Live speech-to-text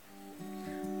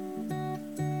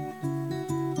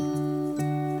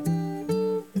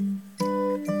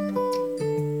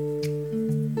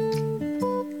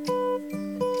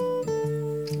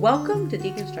Welcome to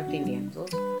Deconstructing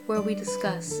Damsels, where we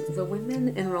discuss the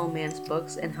women in romance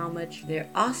books and how much they're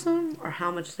awesome, or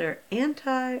how much they're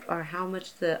anti, or how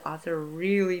much the author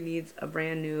really needs a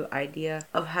brand new idea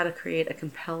of how to create a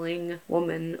compelling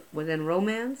woman within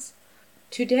romance.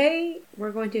 Today,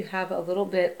 we're going to have a little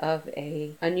bit of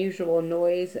a unusual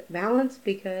noise balance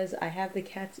because I have the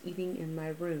cats eating in my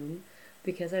room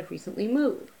because I've recently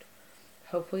moved.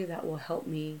 Hopefully that will help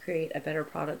me create a better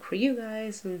product for you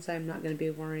guys, since I'm not going to be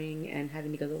worrying and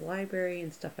having to go to the library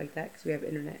and stuff like that because we have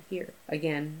internet here.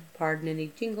 Again, pardon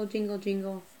any jingle, jingle,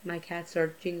 jingle. My cats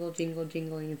are jingle, jingle,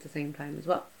 jingling at the same time as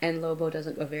well. And Lobo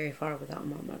doesn't go very far without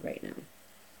Mama right now.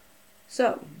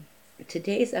 So,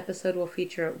 today's episode will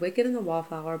feature Wicked and the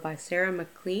Wallflower by Sarah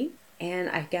MacLean, and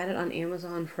I got it on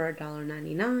Amazon for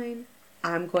 $1.99.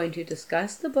 I'm going to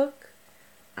discuss the book.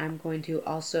 I'm going to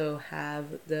also have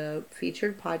the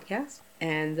featured podcast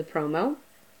and the promo.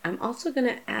 I'm also going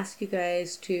to ask you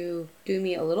guys to do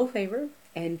me a little favor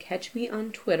and catch me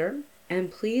on Twitter.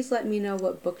 And please let me know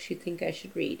what books you think I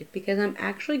should read, because I'm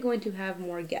actually going to have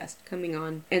more guests coming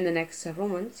on in the next several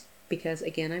months. Because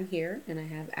again, I'm here and I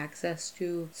have access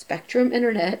to Spectrum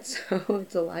Internet, so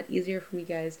it's a lot easier for me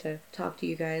guys to talk to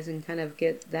you guys and kind of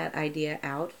get that idea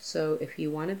out. So if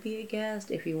you want to be a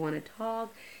guest, if you want to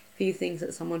talk, if you think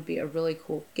that someone would be a really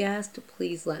cool guest,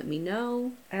 please let me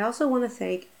know. I also want to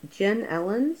thank Jen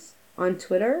Ellens on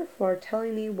Twitter for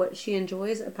telling me what she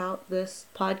enjoys about this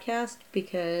podcast,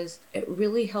 because it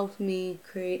really helped me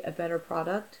create a better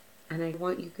product, and I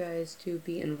want you guys to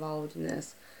be involved in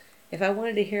this. If I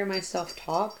wanted to hear myself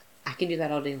talk, I can do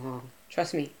that all day long.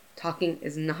 Trust me, talking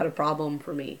is not a problem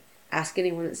for me. Ask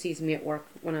anyone that sees me at work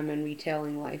when I'm in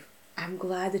retailing life. I'm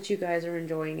glad that you guys are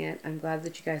enjoying it. I'm glad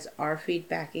that you guys are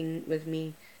feedbacking with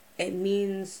me. It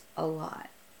means a lot.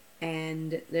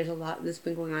 And there's a lot that's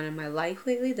been going on in my life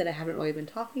lately that I haven't really been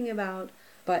talking about.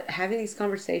 But having these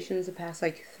conversations the past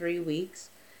 3 weeks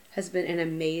has been an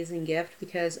amazing gift,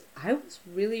 because I was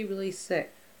really, really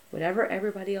sick. Whatever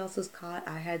everybody else has caught,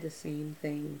 I had the same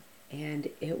thing. And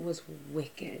it was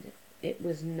wicked. It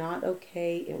was not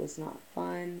okay. It was not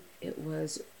fun. It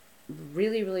was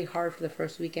really, really hard for the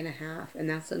first week and a half. And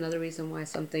that's another reason why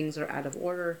some things are out of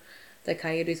order. The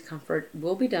Coyote's Comfort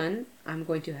will be done. I'm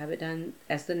going to have it done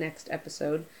as the next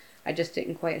episode. I just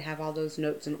didn't quite have all those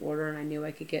notes in order, and I knew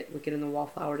I could get Wicked and the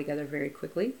Wallflower together very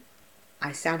quickly.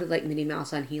 I sounded like Minnie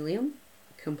Mouse on helium.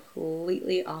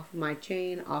 Completely off my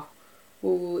chain,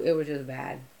 Ooh, it was just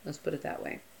bad. Let's put it that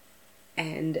way.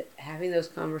 And having those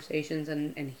conversations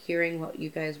and hearing what you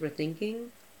guys were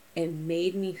thinking, it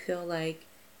made me feel like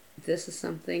this is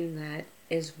something that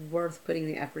is worth putting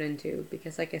the effort into.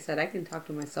 Because like I said, I can talk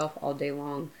to myself all day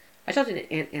long. I talk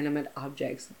to inanimate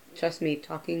objects. Trust me,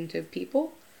 talking to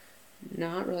people,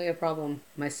 not really a problem.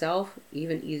 Myself,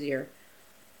 even easier.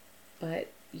 But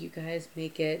you guys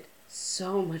make it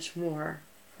so much more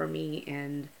for me,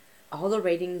 and all the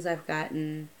ratings I've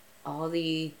gotten, all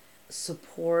the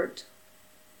support.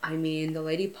 I mean, the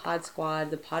Lady Pod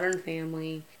Squad, the Podern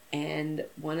family, and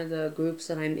one of the groups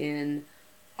that I'm in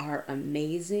are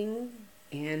amazing.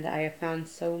 And I have found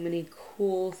so many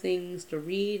cool things to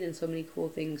read and so many cool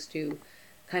things to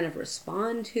kind of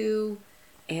respond to.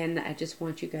 And I just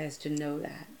want you guys to know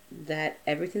that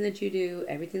everything that you do,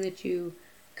 everything that you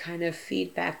kind of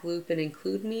feedback loop and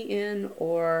include me in,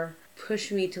 or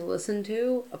push me to listen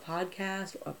to a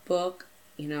podcast, a book,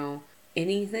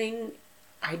 anything,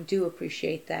 I do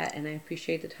appreciate that. And I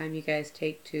appreciate the time you guys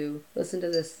take to listen to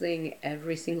this thing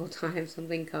every single time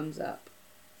something comes up.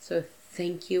 So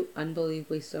thank you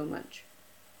unbelievably so much.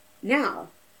 Now,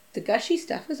 the gushy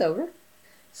stuff is over.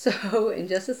 So in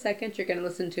just a second, you're going to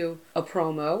listen to a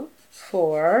promo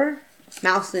for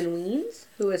Mouse and Weens,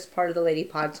 who is part of the Lady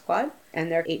Pod Squad,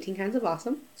 and they're 18 Kinds of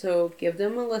Awesome. So give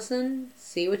them a listen,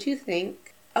 see what you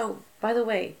think. Oh, by the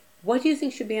way, what do you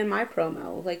think should be in my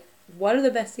promo? What are the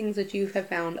best things that you have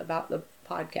found about the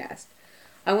podcast?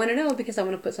 I want to know, because I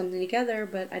want to put something together,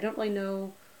 but I don't really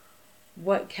know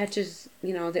what catches,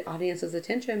 the audience's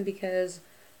attention, because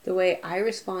the way I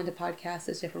respond to podcasts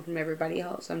is different from everybody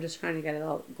else. I'm just trying to get it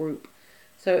all group.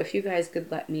 So if you guys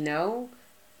could let me know,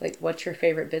 what your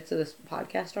favorite bits of this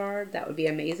podcast are, that would be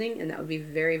amazing, and that would be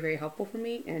very, very helpful for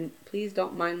me. And please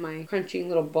don't mind my crunching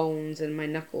little bones and my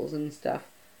knuckles and stuff.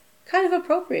 Kind of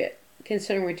appropriate,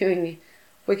 considering we're doing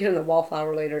Wicked and the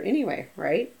Wallflower later anyway,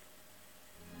 right?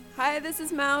 Hi, this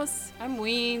is Mouse. I'm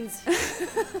Weens.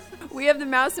 We have the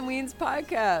Mouse and Weens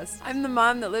podcast. I'm the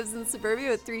mom that lives in suburbia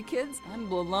with 3 kids. I'm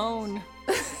Balone.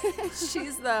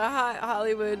 She's the hot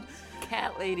Hollywood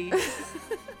cat lady.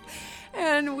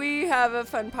 And we have a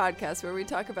fun podcast where we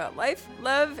talk about life,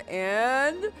 love,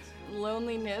 and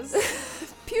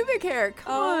loneliness. pubic hair.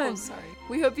 Come on. Sorry.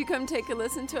 We hope you come take a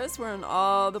listen to us. We're on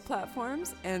all the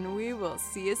platforms, and we will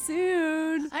see you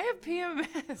soon. I have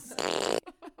PMS.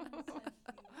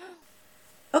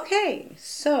 Okay,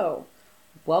 so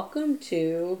welcome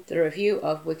to the review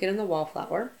of Wicked and the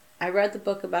Wallflower. I read the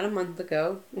book about a month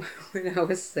ago when I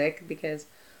was sick, because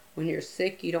when you're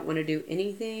sick, you don't want to do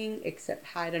anything except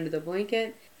hide under the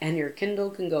blanket, and your Kindle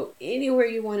can go anywhere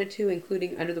you want it to,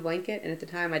 including under the blanket. And at the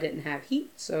time, I didn't have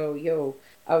heat, so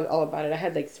I was all about it. I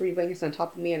had like 3 blankets on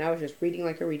top of me, and I was just reading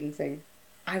like a reading thing.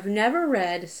 I've never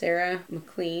read Sarah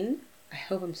MacLean. I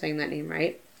hope I'm saying that name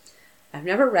right. I've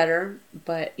never read her,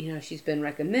 but, she's been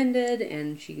recommended,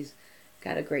 and she's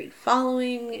got a great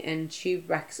following, and she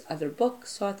recs other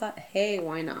books, so I thought, hey,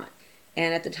 why not?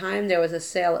 And at the time, there was a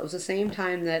sale. It was the same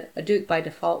time that A Duke by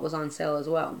Default was on sale as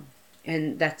well.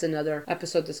 And that's another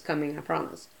episode that's coming, I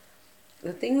promise.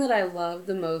 The thing that I love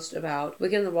the most about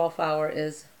Wicked and the Wallflower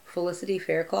is Felicity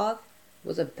Faircloth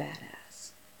was a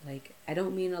badass. Like, I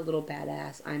don't mean a little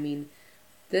badass. I mean,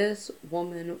 this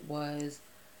woman was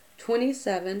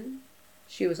 27.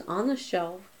 She was on the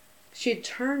shelf. She had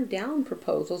turned down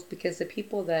proposals because the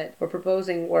people that were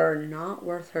proposing were not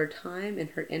worth her time and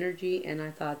her energy, and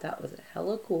I thought that was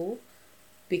hella cool,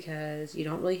 because you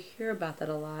don't really hear about that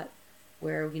a lot,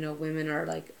 where, women are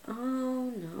like,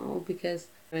 oh no, because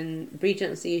in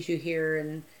Regencies you hear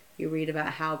and you read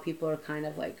about how people are kind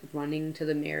of like running to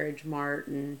the marriage mart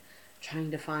and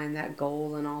trying to find that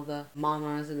goal and all the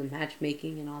mamas and the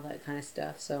matchmaking and all that kind of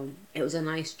stuff. So it was a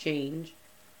nice change.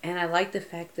 And I like the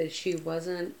fact that she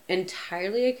wasn't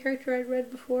entirely a character I'd read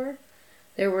before.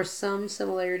 There were some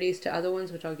similarities to other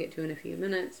ones, which I'll get to in a few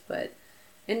minutes, but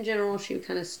in general, she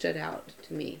kind of stood out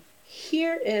to me.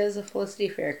 Here is a Felicity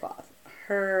Faircloth.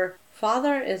 Her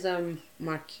father is a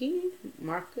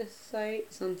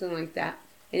Marquisite, something like that.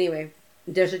 Anyway,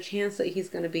 there's a chance that he's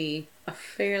going to be a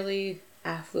fairly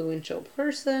affluential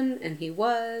person, and he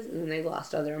was, and then they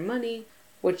lost all their money,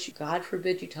 which, God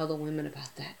forbid you tell the women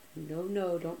about that.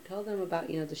 No, don't tell them about,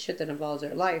 the shit that involves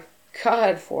their life.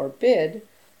 God forbid.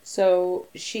 So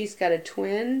she's got a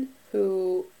twin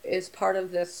who is part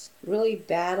of this really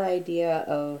bad idea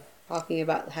of talking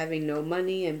about having no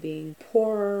money and being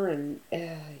poorer, and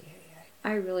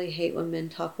I really hate when men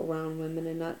talk around women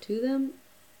and not to them.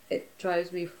 It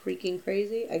drives me freaking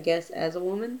crazy, I guess, as a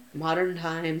woman. Modern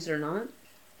times or not,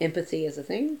 empathy is a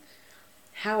thing.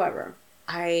 However,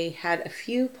 I had a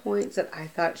few points that I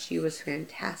thought she was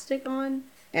fantastic on,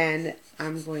 and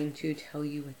I'm going to tell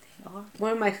you what they are.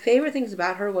 One of my favorite things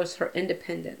about her was her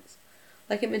independence.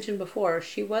 Like I mentioned before,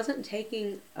 she wasn't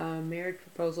taking a marriage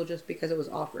proposal just because it was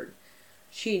offered.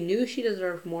 She knew she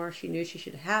deserved more, she knew she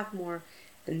should have more,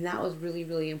 and that was really,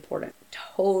 really important.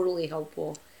 Totally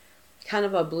helpful. Kind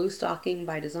of a blue stocking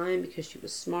by design, because she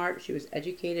was smart, she was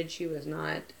educated, she was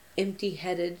not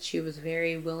empty-headed. She was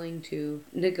very willing to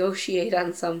negotiate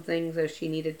on some things if she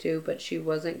needed to, but she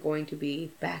wasn't going to be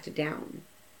backed down.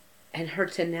 And her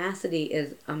tenacity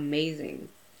is amazing.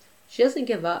 She doesn't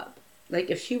give up. Like,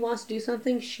 if she wants to do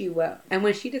something, she will. And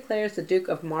when she declares the Duke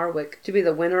of Marwick to be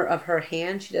the winner of her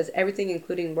hand, she does everything,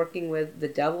 including working with the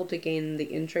devil to gain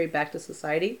the entry back to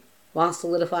society, while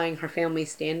solidifying her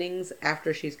family's standings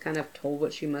after she's kind of told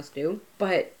what she must do.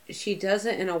 But she does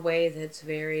it in a way that's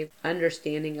very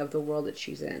understanding of the world that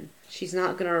she's in. She's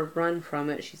not going to run from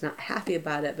it. She's not happy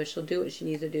about it, but she'll do what she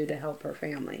needs to do to help her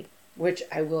family. Which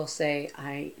I will say,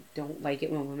 I don't like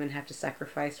it when women have to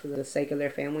sacrifice for the sake of their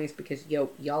families, because,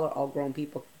 y'all are all grown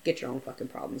people. Get your own fucking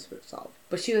problems solved.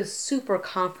 But she was super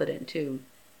confident, too.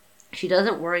 She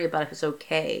doesn't worry about if it's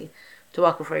okay to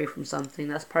walk away from something.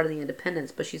 That's part of the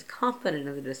independence, but she's confident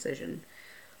in the decision.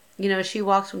 She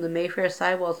walks from the Mayfair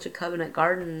sidewalks to Covent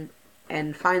Garden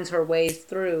and finds her way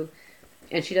through,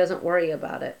 and she doesn't worry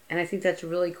about it. And I think that's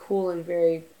really cool and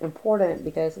very important,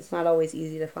 because it's not always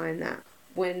easy to find that.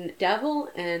 When Devil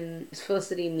and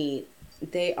Felicity meet,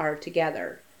 they are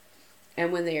together.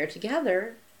 And when they are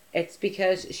together, it's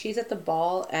because she's at the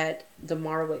ball at the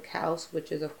Marwick house,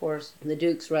 which is, of course, the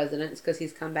Duke's residence, because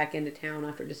he's come back into town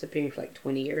after disappearing for like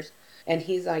 20 years. And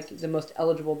he's like the most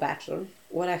eligible bachelor.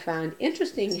 What I found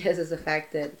interesting is the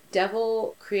fact that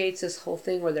Devil creates this whole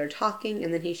thing where they're talking,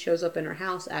 and then he shows up in her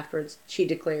house afterwards. She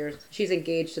declares she's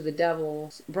engaged to the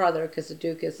Devil's brother, because the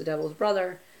Duke is the Devil's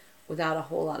brother, without a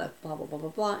whole lot of blah, blah, blah, blah,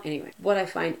 blah. Anyway, what I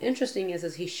find interesting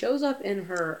is he shows up in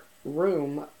her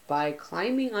room by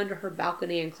climbing onto her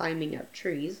balcony and climbing up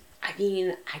trees. I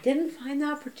mean, I didn't find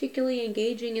that particularly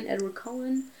engaging in Edward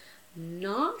Cullen.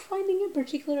 Not finding it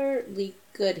particularly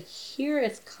good here.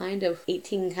 It's kind of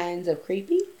 18 kinds of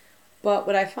creepy. But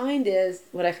what I found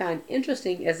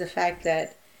interesting is the fact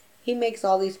that he makes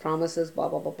all these promises, blah,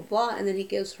 blah, blah, blah, blah, and then he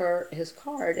gives her his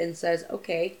card and says,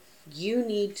 okay, you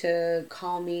need to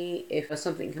call me if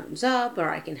something comes up, or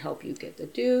I can help you get the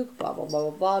Duke, blah, blah, blah,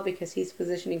 blah, blah, because he's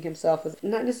positioning himself as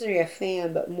not necessarily a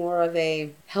fan, but more of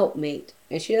a helpmate.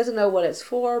 And she doesn't know what it's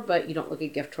for, but you don't look a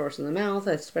gift horse in the mouth,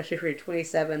 especially if you're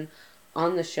 27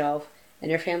 on the shelf, and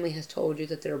your family has told you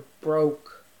that they're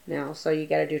broke now, so you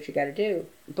gotta do what you gotta do.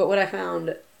 But what I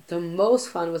found the most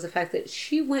fun was the fact that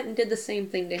she went and did the same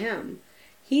thing to him.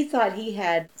 He thought he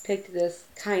had picked this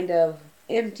kind of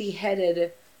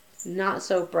empty-headed, not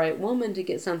so bright woman to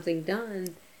get something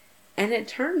done. And it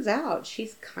turns out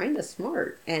she's kind of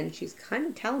smart and she's kind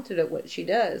of talented at what she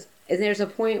does. And there's a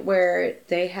point where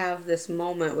they have this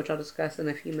moment, which I'll discuss in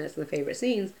a few minutes in the favorite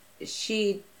scenes.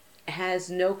 She has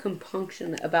no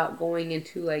compunction about going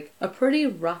into like a pretty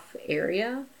rough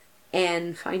area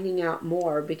and finding out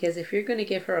more, because if you're going to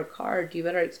give her a card, you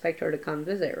better expect her to come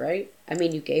visit, right? I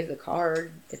mean, you gave the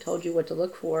card. It told you what to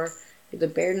look for. You're the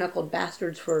bare-knuckled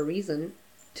bastards for a reason.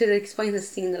 To explain the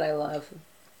scene that I love,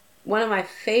 one of my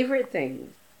favorite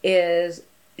things is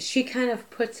she kind of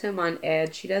puts him on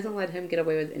edge. She doesn't let him get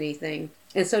away with anything.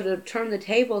 And so to turn the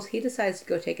tables, he decides to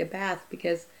go take a bath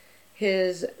because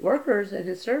his workers and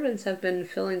his servants have been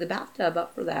filling the bathtub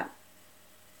up for that.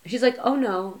 She's like, oh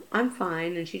no, I'm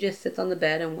fine. And she just sits on the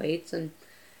bed and waits. And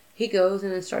he goes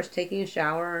and then starts taking a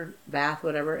shower, bath,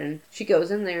 whatever. And she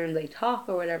goes in there and they talk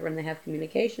or whatever and they have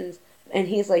communications. And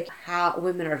he's like, how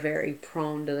women are very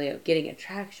prone to getting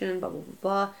attraction, blah, blah, blah,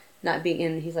 blah. Not being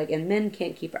in, he's like, and men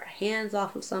can't keep our hands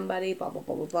off of somebody, blah, blah,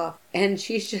 blah, blah, blah. And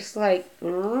she's just like,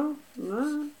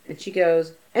 And she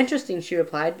goes, interesting, she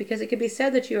replied, because it could be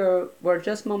said that you were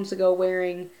just moments ago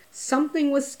wearing something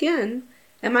with skin,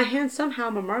 and my hands somehow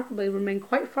remarkably remain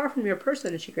quite far from your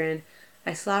person. And she grinned.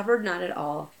 I slavered not at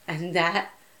all. And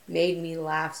that made me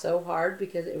laugh so hard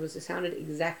because it sounded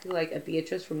exactly like a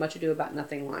Beatrice from Much Ado About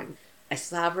Nothing line. I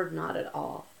slavered not at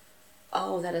all.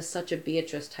 Oh, that is such a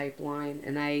Beatrice type line,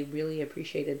 and I really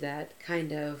appreciated that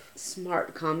kind of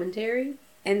smart commentary.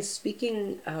 And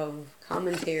speaking of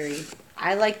commentary,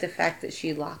 I like the fact that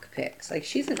she lockpicks. Like,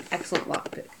 she's an excellent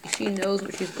lockpick. She knows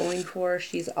what she's going for.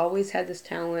 She's always had this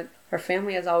talent. Her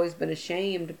family has always been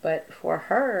ashamed, but for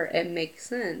her, it makes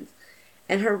sense.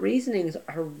 And her reasonings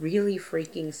are really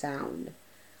freaking sound.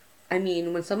 I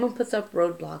mean, when someone puts up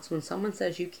roadblocks, when someone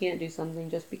says you can't do something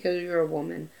just because you're a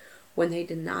woman, when they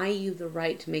deny you the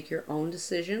right to make your own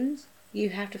decisions, you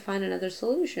have to find another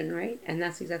solution, right? And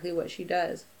that's exactly what she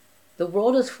does. The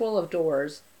world is full of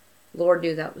doors. Lord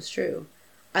knew that was true.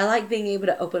 I like being able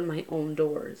to open my own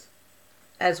doors.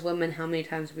 As women, how many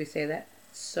times do we say that?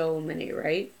 So many,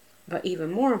 right? But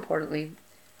even more importantly,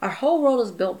 our whole world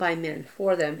is built by men,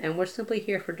 for them, and we're simply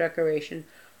here for decoration,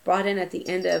 brought in at the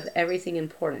end of everything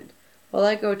important. Well,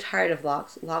 I grow tired of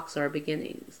locks. Locks are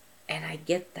beginnings. And I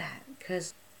get that,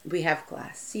 because we have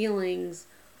glass ceilings,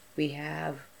 we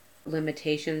have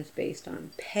limitations based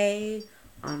on pay,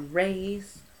 on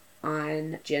race,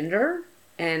 on gender.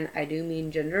 And I do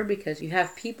mean gender because you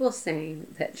have people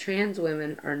saying that trans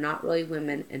women are not really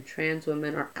women and trans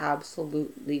women are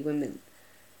absolutely women.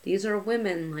 These are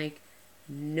women, like,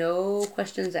 no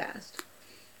questions asked.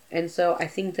 And so I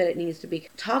think that it needs to be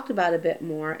talked about a bit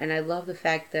more. And I love the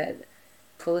fact that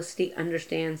Felicity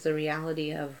understands the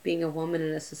reality of being a woman in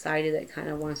a society that kind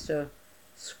of wants to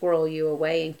squirrel you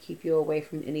away and keep you away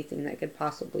from anything that could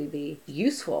possibly be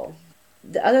useful.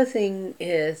 The other thing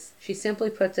is, she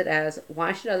simply puts it as,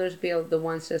 why should others be the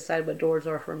ones to decide what doors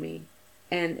are for me?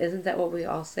 And isn't that what we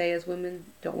all say as women?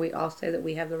 Don't we all say that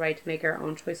we have the right to make our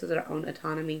own choices, our own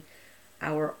autonomy,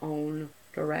 our own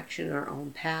direction, our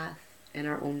own path, and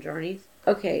our own journeys?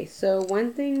 Okay, so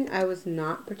one thing I was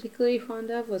not particularly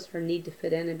fond of was her need to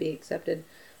fit in and be accepted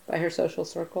by her social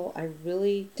circle. I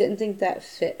really didn't think that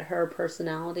fit her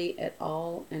personality at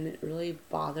all, and it really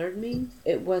bothered me.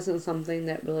 It wasn't something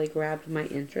that really grabbed my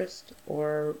interest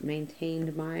or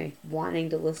maintained my wanting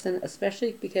to listen,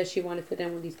 especially because she wanted to fit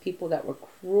in with these people that were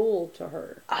cruel to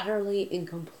her. Utterly and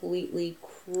completely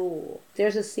cruel.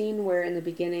 There's a scene where in the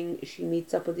beginning she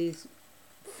meets up with these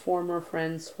former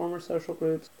friends, former social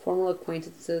groups, former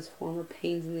acquaintances, former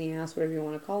pains in the ass, whatever you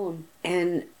want to call them.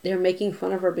 And they're making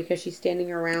fun of her because she's standing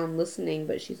around listening,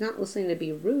 but she's not listening to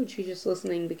be rude. She's just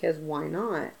listening because why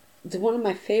not? One of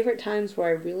my favorite times where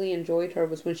I really enjoyed her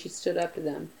was when she stood up to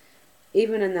them.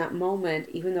 Even in that moment,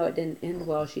 even though it didn't end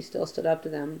well, she still stood up to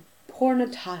them. Poor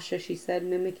Natasha, she said,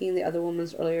 mimicking the other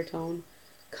woman's earlier tone.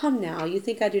 Come now, you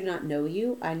think I do not know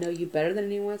you? I know you better than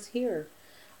anyone else here.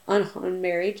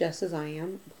 Unmarried just as I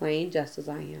am, plain just as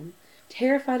I am,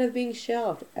 terrified of being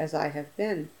shelved as I have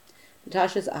been.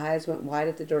 Natasha's eyes went wide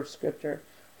at the descriptor.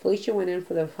 Felicia went in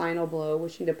for the final blow,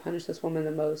 wishing to punish this woman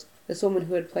the most. This woman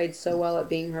who had played so well at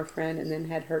being her friend and then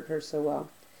had hurt her so well.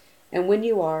 And when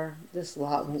you are, this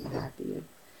lot won't happen to you.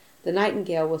 The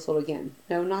nightingale whistled again.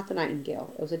 No, not the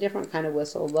nightingale. It was a different kind of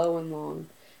whistle, low and long.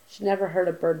 She never heard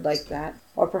a bird like that,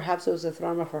 or perhaps it was the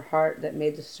thrum of her heart that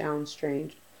made the sound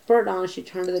strange. Spurred on, she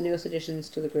turned to the newest additions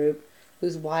to the group,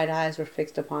 whose wide eyes were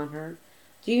fixed upon her.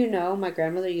 Do you know, my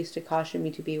grandmother used to caution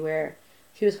me to beware.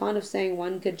 She was fond of saying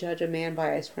one could judge a man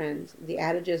by his friends. The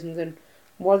adage is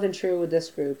more than true with this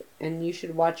group, and you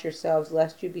should watch yourselves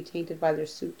lest you be tainted by their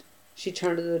suit. She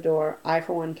turned to the door. I,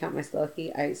 for one, count myself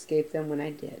lucky I escaped them when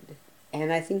I did.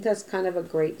 And I think that's kind of a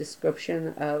great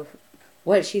description of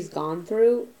what she's gone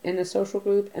through in a social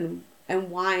group and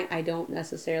why I don't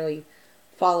necessarily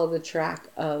follow the track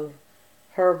of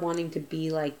her wanting to be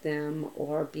like them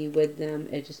or be with them.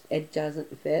 It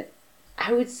doesn't fit.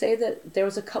 I would say that there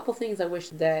was a couple things I wish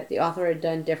that the author had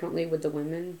done differently with the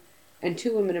women, and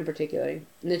two women in particular.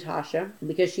 Natasha,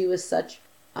 because she was such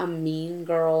a mean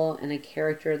girl and a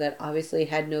character that obviously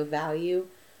had no value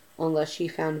unless she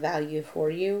found value for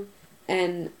you.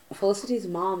 And Felicity's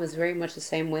mom is very much the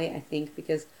same way, I think,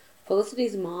 because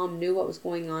Felicity's mom knew what was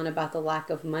going on about the lack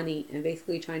of money and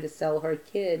basically trying to sell her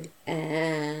kid,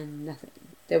 and nothing.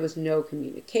 There was no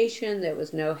communication. There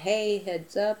was no, hey,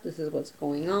 heads up, this is what's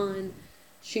going on.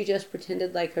 She just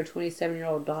pretended like her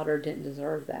 27-year-old daughter didn't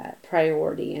deserve that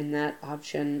priority and that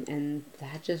option, and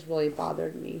that just really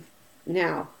bothered me.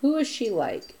 Now, who is she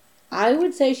like? I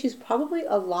would say she's probably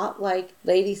a lot like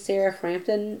Lady Sarah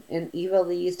Frampton in Eva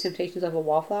Lee's Temptations of a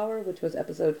Wallflower, which was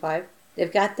episode 5.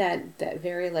 They've got that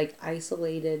very like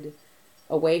isolated,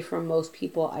 away from most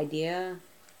people idea,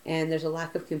 and there's a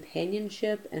lack of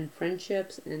companionship and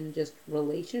friendships and just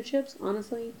relationships,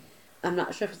 honestly. I'm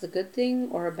not sure if it's a good thing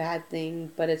or a bad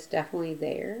thing, but it's definitely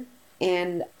there.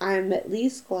 And I'm at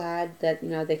least glad that,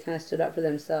 they kind of stood up for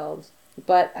themselves.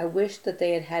 But I wish that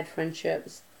they had had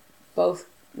friendships, both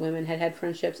women had had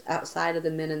friendships outside of the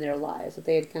men in their lives, that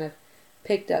they had kind of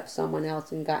picked up someone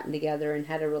else and gotten together and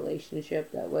had a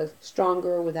relationship that was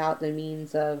stronger without the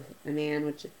means of a man,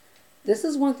 which this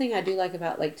is one thing I do like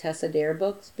about like Tessa Dare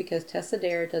books, because Tessa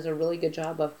Dare does a really good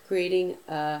job of creating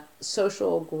a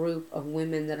social group of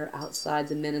women that are outside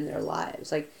the men in their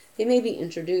lives. Like, they may be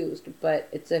introduced, but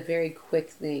it's a very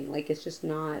quick thing. Like, it's just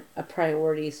not a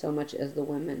priority so much as the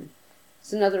women.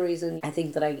 It's another reason I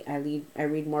think that I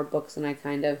read more books, and I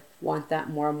kind of want that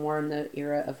more and more in the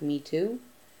era of Me Too.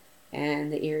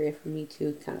 And the area for Me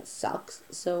Too kind of sucks,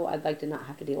 so I'd like to not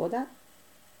have to deal with that.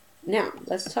 Now,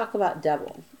 let's talk about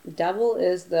Devil. Devil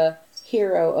is the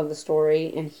hero of the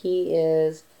story, and he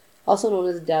is also known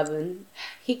as Devon.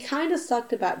 He kind of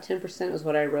sucked about 10% is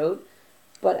what I wrote,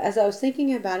 but as I was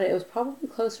thinking about it, it was probably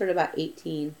closer to about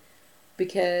 18,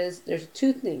 because there's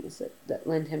two things that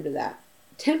lend him to that.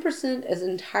 10% is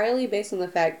entirely based on the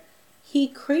fact he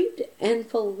creeped in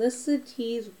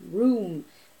Felicity's room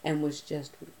and was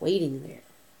just waiting there.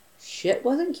 Shit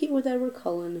wasn't cute with Edward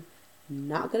Cullen.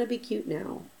 Not gonna be cute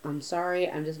now. I'm sorry,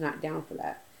 I'm just not down for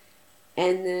that.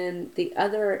 And then the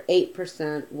other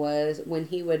 8% was when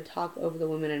he would talk over the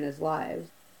women in his lives.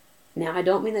 Now, I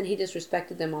don't mean that he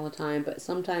disrespected them all the time, but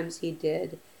sometimes he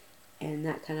did. And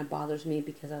that kind of bothers me,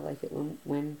 because I like it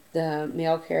when the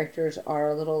male characters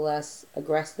are a little less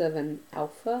aggressive and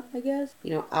alpha, I guess.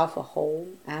 Alpha hole,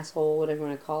 asshole, whatever you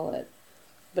want to call it.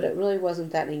 But it really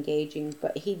wasn't that engaging.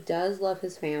 But he does love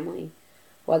his family.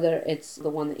 Whether it's the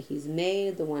one that he's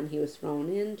made, the one he was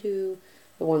thrown into,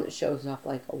 the one that shows up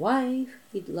like a wife.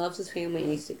 He loves his family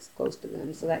and he sticks close to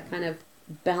them. So that kind of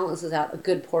balances out a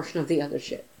good portion of the other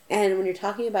shit. And when you're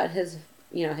talking about his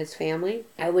family,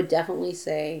 I would definitely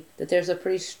say that there's a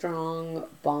pretty strong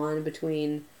bond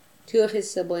between two of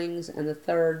his siblings, and the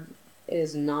third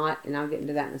is not, and I'll get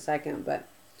into that in a second, but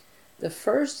the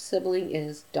first sibling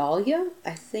is Dahlia,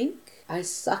 I think. I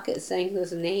suck at saying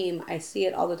this name. I see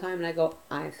it all the time and I go,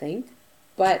 I think.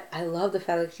 But I love the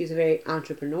fact that she's very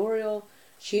entrepreneurial.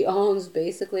 She owns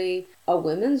basically a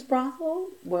women's brothel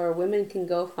where women can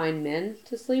go find men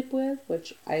to sleep with,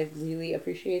 which I really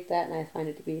appreciate that, and I find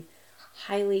it to be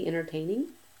highly entertaining.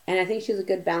 And I think she's a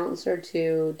good balancer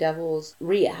to Devil's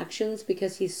reactions,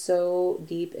 because he's so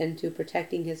deep into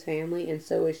protecting his family, and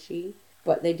so is she.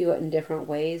 But they do it in different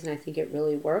ways, and I think it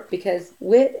really worked, because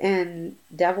Wit and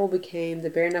Devil became the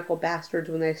bare-knuckle bastards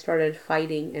when they started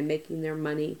fighting and making their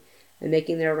money and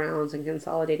making their rounds and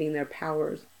consolidating their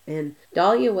powers. And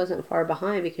Dahlia wasn't far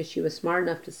behind, because she was smart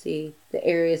enough to see the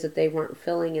areas that they weren't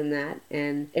filling in that,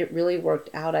 and it really worked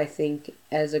out, I think,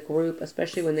 as a group,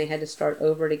 especially when they had to start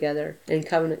over together in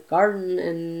Covenant Garden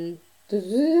and...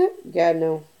 God,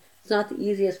 no. It's not the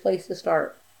easiest place to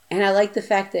start. And I like the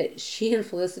fact that she and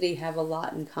Felicity have a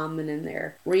lot in common in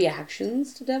their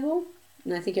reactions to Devil.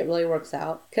 And I think it really works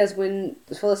out. Because when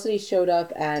Felicity showed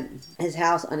up at his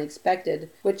house unexpected,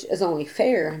 which is only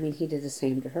fair, I mean, he did the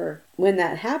same to her. When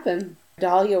that happened,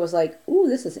 Dahlia was like, ooh,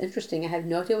 this is interesting. I have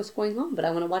no idea what's going on, but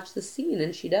I want to watch the scene.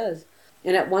 And she does.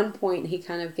 And at one point, he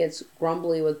kind of gets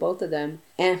grumbly with both of them.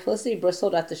 And Felicity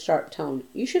bristled at the sharp tone.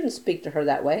 You shouldn't speak to her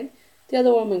that way. The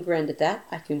other woman grinned at that.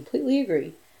 I completely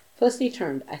agree. Felicity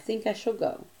turned. I think I shall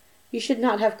go. You should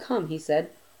not have come, he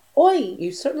said. Oi!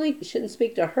 You certainly shouldn't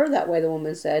speak to her that way, the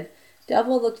woman said.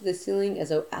 Devil looked at the ceiling as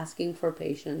though asking for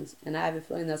patience, and I have a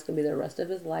feeling that's going to be the rest of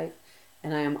his life,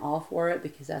 and I am all for it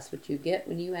because that's what you get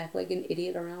when you act like an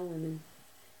idiot around women.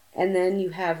 And then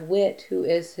you have Wit, who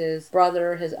is his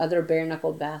brother, his other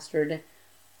bare-knuckled bastard,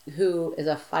 who is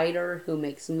a fighter, who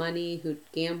makes money, who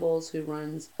gambles, who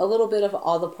runs a little bit of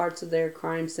all the parts of their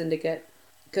crime syndicate.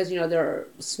 Because, they're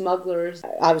smugglers.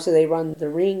 Obviously, they run the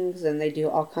rings and they do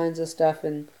all kinds of stuff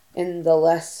in the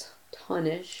less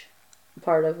tunnish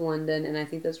part of London. And I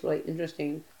think that's really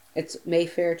interesting. It's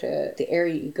Mayfair to the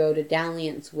area you go to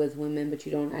dalliance with women, but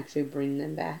you don't actually bring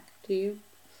them back to you,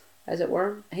 as it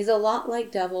were. He's a lot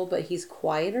like Devil, but he's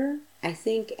quieter, I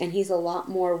think. And he's a lot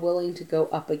more willing to go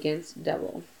up against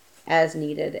Devil as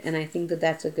needed. And I think that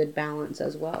that's a good balance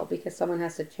as well. Because someone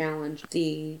has to challenge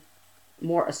the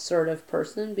more assertive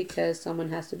person, because someone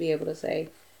has to be able to say,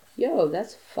 yo,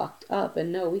 that's fucked up,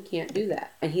 and no, we can't do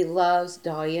that. And he loves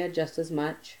Dahlia just as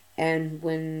much, and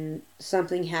when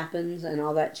something happens and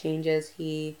all that changes,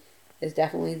 he is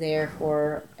definitely there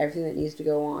for everything that needs to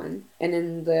go on. And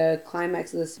in the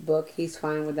climax of this book, he's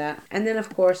fine with that. And then,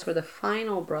 of course, for the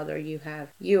final brother, you have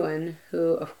Ewan,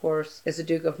 who, of course, is the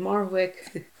Duke of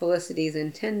Marwick, Felicity's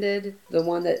intended, the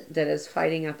one that is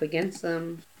fighting up against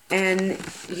them. And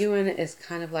Ewan is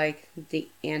kind of like the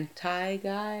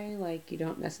anti-guy. Like, you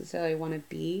don't necessarily want to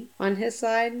be on his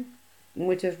side,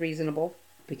 which is reasonable,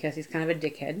 because he's kind of a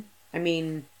dickhead. I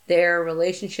mean, their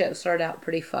relationship started out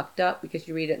pretty fucked up, because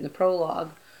you read it in the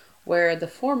prologue, where the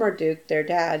former Duke, their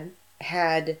dad,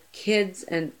 had kids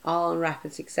and all in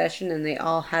rapid succession, and they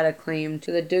all had a claim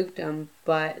to the dukedom,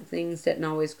 but things didn't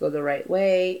always go the right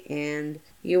way, and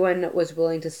Ewan was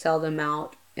willing to sell them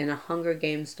out in a Hunger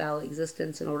Games style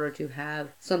existence in order to have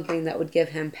something that would give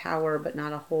him power but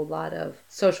not a whole lot of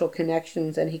social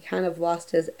connections. And he kind of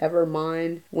lost his ever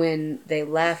mind when they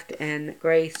left, and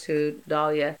Grace, who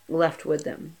Dahlia, left with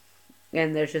them.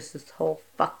 And there's just this whole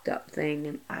fucked up thing,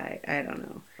 and I don't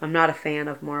know. I'm not a fan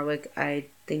of Marwick. I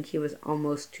think he was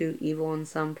almost too evil in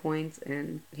some points,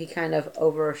 and he kind of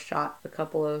overshot a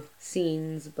couple of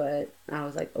scenes, but I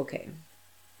was like, okay.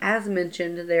 As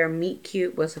mentioned, their meet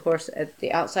cute was, of course, at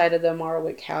the outside of the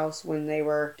Marwick house when they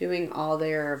were doing all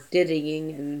their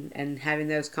diddying and having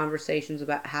those conversations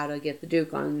about how to get the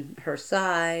Duke on her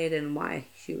side and why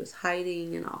she was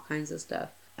hiding and all kinds of stuff.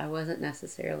 I wasn't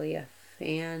necessarily a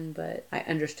fan, but I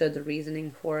understood the reasoning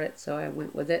for it, so I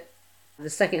went with it. The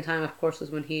second time, of course,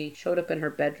 was when he showed up in her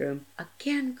bedroom.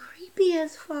 Again, creepy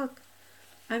as fuck.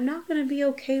 I'm not going to be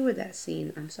okay with that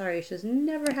scene. I'm sorry, it's just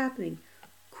never happening.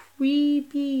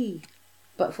 Creepy.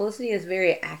 But Felicity is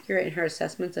very accurate in her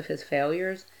assessments of his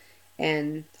failures,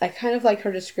 and I kind of like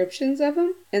her descriptions of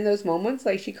him in those moments.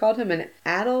 Like, she called him an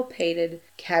addle-pated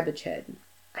cabbage head.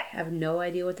 I have no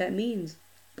idea what that means,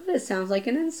 but it sounds like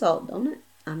an insult, don't it?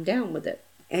 I'm down with it.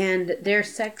 And their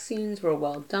sex scenes were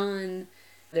well done.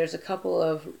 There's a couple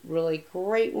of really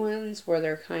great ones where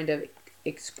they're kind of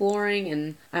exploring,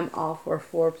 and I'm all for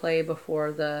foreplay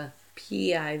before the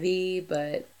PIV,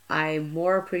 but I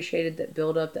more appreciated that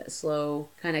build-up, that slow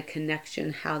kind of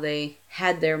connection, how they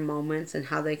had their moments and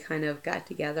how they kind of got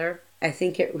together. I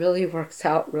think it really works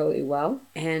out really well.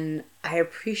 And I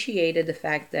appreciated the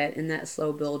fact that in that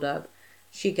slow build-up,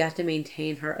 she got to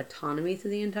maintain her autonomy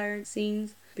through the entire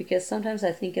scenes. Because sometimes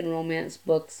I think in romance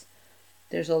books,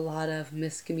 there's a lot of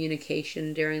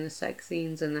miscommunication during the sex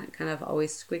scenes, and that kind of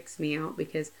always squicks me out,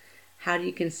 because how do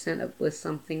you consent up with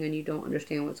something when you don't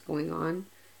understand what's going on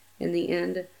in the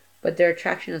end? But their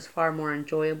attraction is far more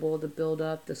enjoyable, the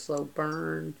build-up, the slow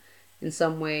burn. In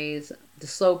some ways, the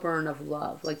slow burn of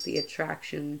love, like the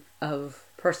attraction of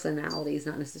personalities,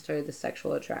 not necessarily the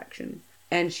sexual attraction.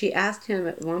 And she asked him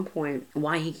at one point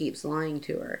why he keeps lying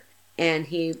to her. And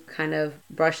he kind of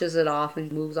brushes it off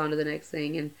and moves on to the next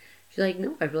thing. And she's like,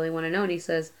 no, I really want to know. And he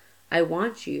says, I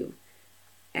want you.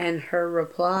 And her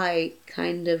reply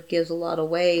kind of gives a lot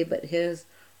away, but his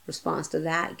response to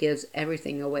that gives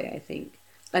everything away, I think.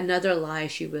 Another lie,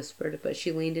 she whispered, but she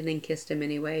leaned in and kissed him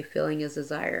anyway, feeling his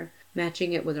desire,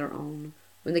 matching it with her own.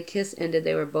 When the kiss ended,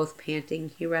 they were both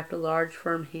panting. He wrapped a large,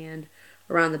 firm hand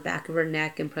around the back of her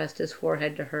neck and pressed his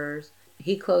forehead to hers.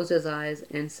 He closed his eyes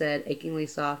and said, achingly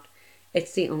soft,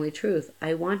 "It's the only truth.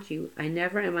 I want you. I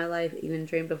never in my life even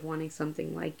dreamed of wanting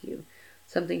something like you.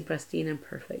 Something pristine and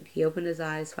perfect." He opened his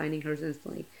eyes, finding hers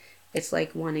instantly. "It's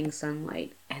like wanting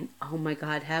sunlight." And oh my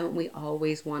God, haven't we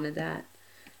always wanted that?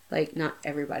 Like, not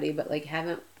everybody, but like,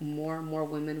 haven't more and more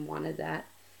women wanted that?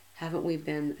 Haven't we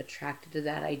been attracted to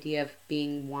that idea of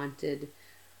being wanted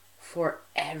for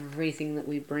everything that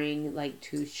we bring, like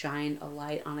to shine a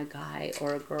light on a guy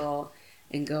or a girl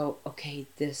and go, okay,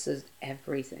 this is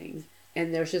everything.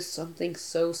 And there's just something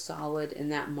so solid in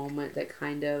that moment that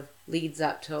kind of leads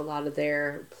up to a lot of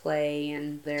their play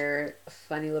and their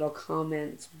funny little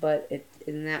comments. But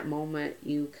in that moment,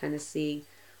 you kind of see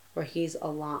where he's a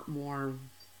lot more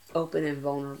open and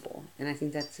vulnerable. And I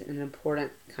think that's an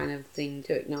important kind of thing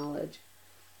to acknowledge.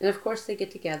 And of course they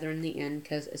get together in the end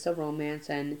because it's a romance,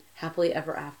 and happily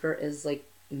ever after is like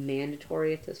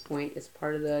mandatory at this point. It's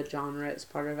part of the genre, it's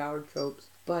part of our tropes.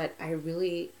 But I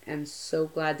really am so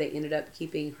glad they ended up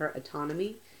keeping her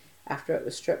autonomy after it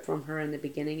was stripped from her in the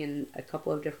beginning in a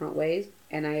couple of different ways.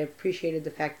 And I appreciated the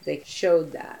fact that they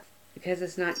showed that, because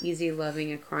it's not easy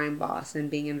loving a crime boss and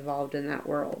being involved in that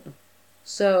world.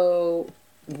 So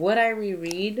would I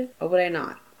reread or would I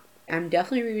not? I'm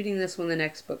definitely rereading this when the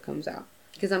next book comes out,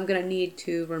 because I'm going to need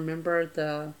to remember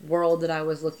the world that I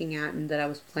was looking at and that I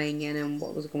was playing in and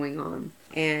what was going on.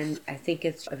 And I think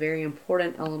it's a very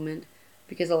important element,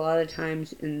 because a lot of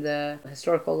times in the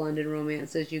historical London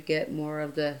romances, you get more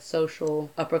of the social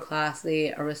upper class,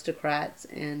 the aristocrats,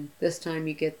 and this time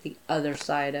you get the other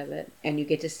side of it. And you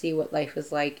get to see what life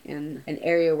is like in an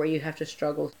area where you have to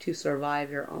struggle to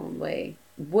survive your own way.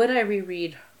 Would I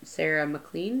reread Sarah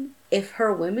MacLean? If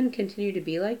her women continue to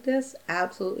be like this,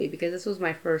 absolutely, because this was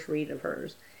my first read of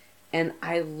hers. And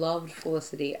I loved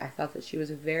Felicity. I thought that she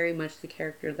was very much the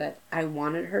character that I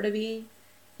wanted her to be.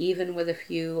 Even with a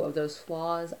few of those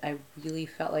flaws, I really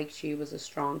felt like she was a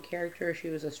strong character. She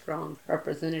was a strong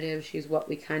representative. She's what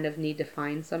we kind of need to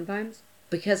find sometimes.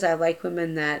 Because I like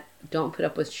women that don't put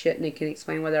up with shit and can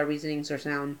explain why their reasonings are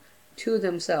sound to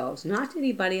themselves. Not to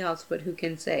anybody else, but who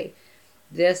can say,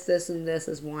 this, and this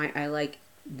is why I like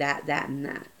that, and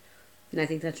that. And I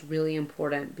think that's really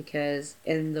important, because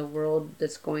in the world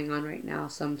that's going on right now,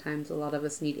 sometimes a lot of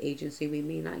us need agency we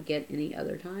may not get any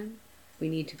other time. We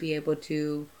need to be able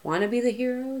to want to be the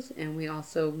heroes, and we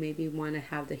also maybe want to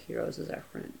have the heroes as our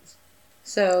friends.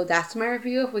 So that's my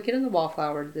review of Wicked and the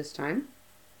Wallflower this time.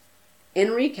 In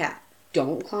recap,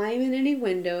 don't climb in any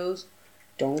windows,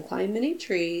 don't climb any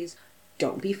trees,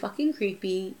 don't be fucking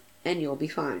creepy, and you'll be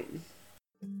fine.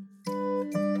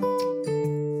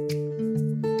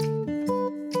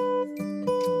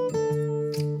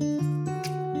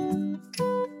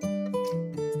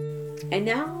 And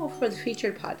now for the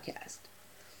featured podcast.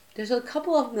 There's a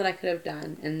couple of them that I could have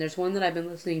done, and there's one that I've been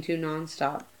listening to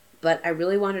nonstop. But I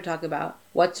really want to talk about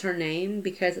What's Her Name,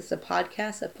 because it's a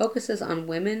podcast that focuses on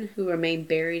women who remain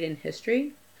buried in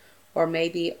history, or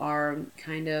maybe are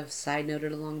kind of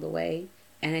side-noted along the way.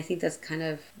 And I think that's kind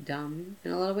of dumb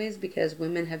in a lot of ways, because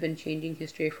women have been changing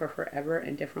history for forever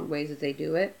in different ways that they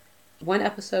do it. One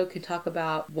episode can talk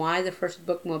about why the first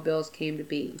bookmobiles came to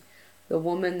be. The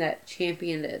woman that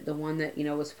championed it, the one that,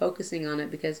 was focusing on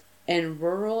it, because in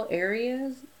rural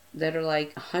areas that are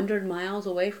like 100 miles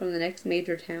away from the next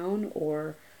major town,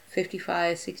 or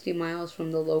 55, 60 miles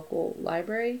from the local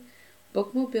library,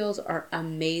 bookmobiles are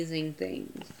amazing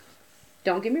things.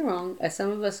 Don't get me wrong, as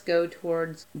some of us go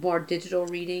towards more digital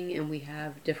reading and we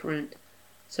have different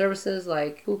services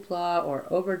like Hoopla or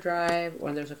Overdrive,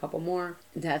 or there's a couple more,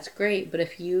 that's great. But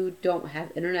if you don't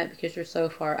have internet because you're so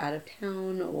far out of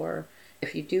town, or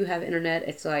if you do have internet,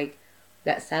 it's like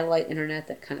that satellite internet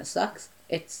that kind of sucks.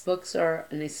 Books are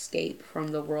an escape from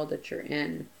the world that you're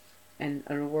in, and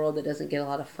a world that doesn't get a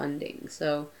lot of funding.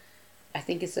 So I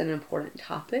think it's an important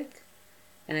topic,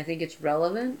 and I think it's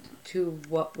relevant to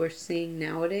what we're seeing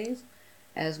nowadays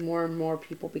as more and more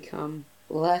people become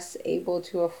less able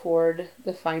to afford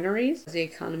the fineries. As the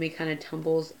economy kind of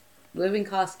tumbles, living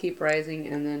costs keep rising,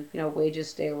 and then, wages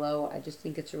stay low. I just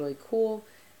think it's really cool.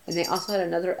 And they also had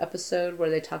another episode where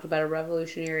they talked about a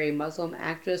revolutionary Muslim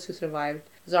actress who survived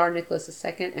Tsar Nicholas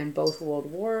II and both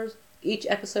world wars. Each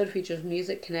episode features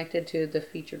music connected to the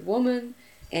featured woman.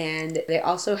 And they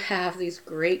also have these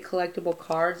great collectible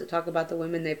cards that talk about the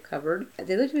women they've covered.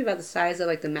 They look to be about the size of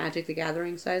like the Magic the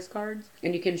Gathering size cards.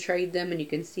 And you can trade them and you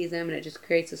can see them, and it just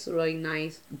creates this really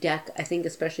nice deck, I think,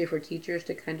 especially for teachers,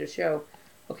 to kind of show,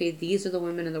 okay, these are the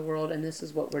women in the world and this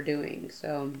is what we're doing.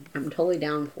 So I'm totally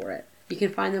down for it. You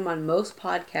can find them on most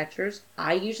podcatchers.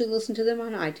 I usually listen to them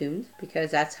on iTunes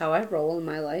because that's how I roll in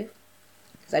my life.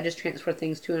 because I just transfer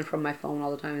things to and from my phone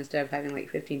all the time instead of having like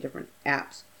 15 different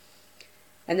apps.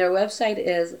 And their website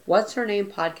is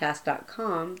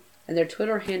what'shernamepodcast.com, and their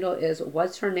Twitter handle is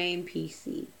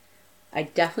what'shernamepc. I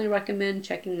definitely recommend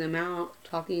checking them out,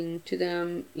 talking to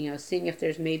them, seeing if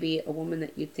there's maybe a woman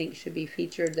that you think should be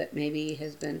featured that maybe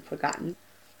has been forgotten.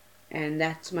 And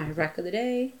that's my rec of the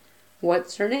day.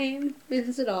 What's her name?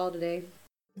 Means it all today.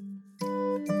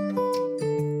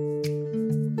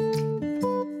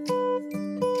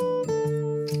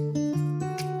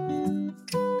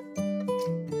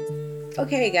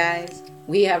 Okay, guys,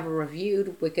 we have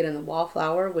reviewed Wicked and the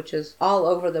Wallflower, which is all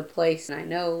over the place, and I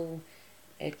know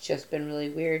it's just been really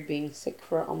weird being sick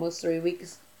for almost 3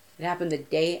 weeks. It happened the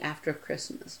day after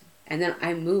Christmas. And then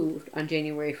I moved on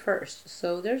January 1st.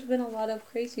 So there's been a lot of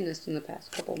craziness in the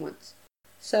past couple months.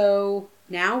 So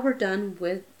now we're done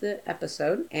with the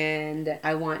episode. And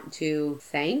I want to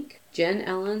thank Jen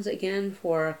Ellens again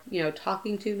for,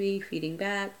 talking to me, feeding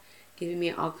back, giving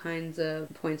me all kinds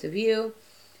of points of view.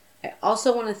 I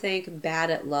also want to thank Bad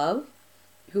at Love,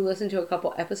 who listened to a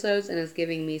couple episodes and is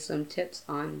giving me some tips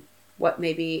on what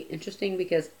may be interesting,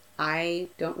 because I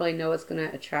don't really know what's going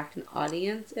to attract an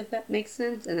audience, if that makes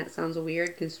sense. And that sounds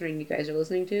weird considering you guys are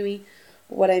listening to me.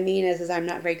 But what I mean is I'm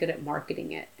not very good at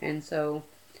marketing it. And so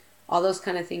all those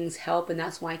kind of things help. And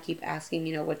that's why I keep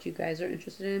asking, what you guys are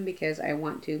interested in, because I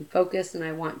want to focus and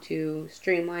I want to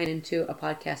streamline into a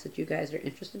podcast that you guys are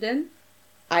interested in.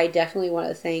 I definitely want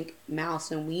to thank Mouse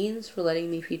and Weens for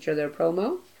letting me feature their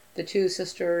promo. The two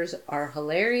sisters are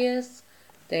hilarious.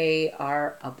 They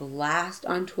are a blast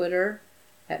on Twitter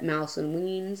at Mouse and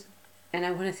Weens. And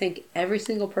I want to thank every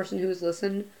single person who has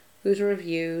listened, who's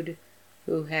reviewed,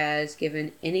 who has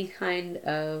given any kind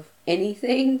of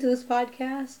anything to this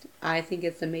podcast. I think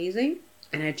it's amazing.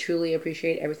 And I truly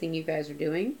appreciate everything you guys are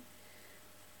doing.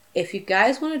 If you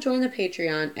guys want to join the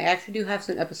Patreon, I actually do have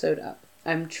some episode up.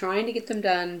 I'm trying to get them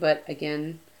done, but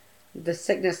again, the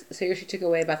sickness seriously took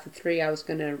away about the 3 I was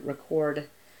going to record.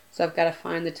 So I've got to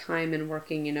find the time and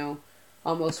working,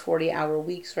 almost 40-hour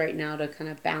weeks right now to kind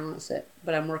of balance it.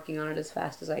 But I'm working on it as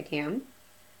fast as I can.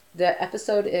 The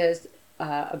episode is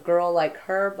A Girl Like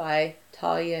Her by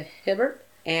Talia Hibbert.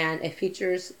 And it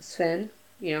features Sven,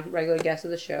 regular guest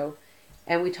of the show.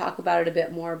 And we talk about it a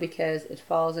bit more because it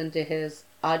falls into his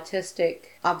autistic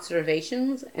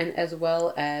observations. And as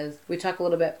well as we talk a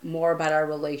little bit more about our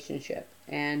relationship.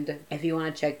 And if you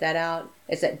want to check that out,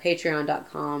 it's at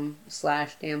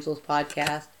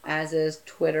patreon.com/damselspodcast, as is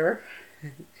Twitter,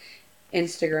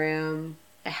 Instagram.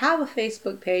 I have a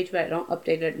Facebook page, but I don't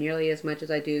update it nearly as much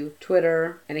as I do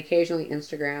Twitter and occasionally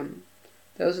Instagram.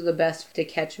 Those are the best to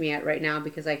catch me at right now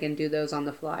because I can do those on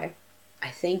the fly. I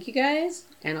thank you guys,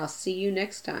 and I'll see you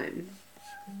next time.